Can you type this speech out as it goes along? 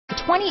The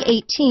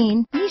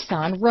 2018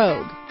 Nissan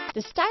Rogue.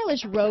 The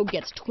stylish Rogue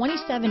gets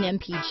 27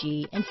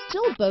 mpg and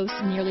still boasts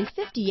nearly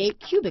 58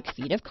 cubic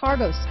feet of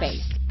cargo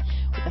space.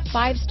 With a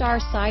 5-star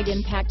side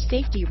impact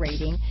safety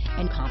rating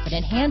and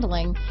confident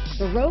handling,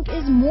 the Rogue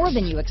is more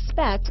than you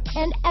expect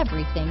and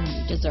everything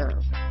you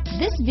deserve.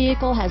 This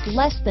vehicle has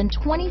less than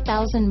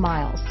 20,000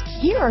 miles.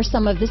 Here are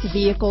some of this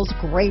vehicle's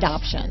great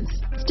options: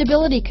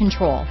 stability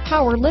control,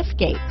 power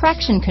liftgate,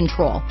 traction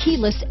control,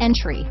 keyless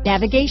entry,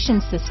 navigation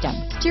system,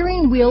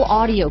 steering wheel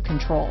audio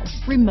controls,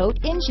 remote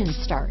engine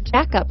start,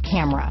 backup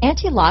camera,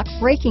 anti-lock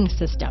braking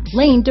system,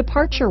 lane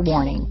departure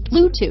warning,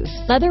 Bluetooth,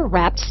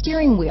 leather-wrapped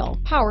steering wheel,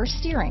 power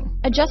steering,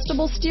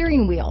 adjustable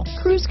steering wheel,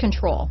 cruise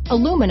control,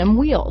 aluminum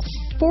wheels,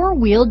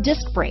 4-wheel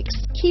disc brakes,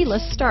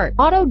 keyless start,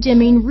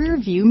 auto-dimming rear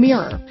view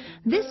mirror.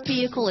 This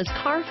vehicle is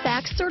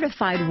CARFAX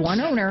certified one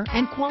owner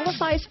and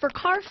qualifies for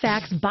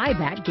CARFAX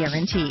buyback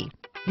guarantee.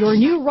 Your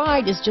new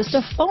ride is just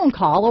a phone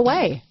call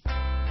away.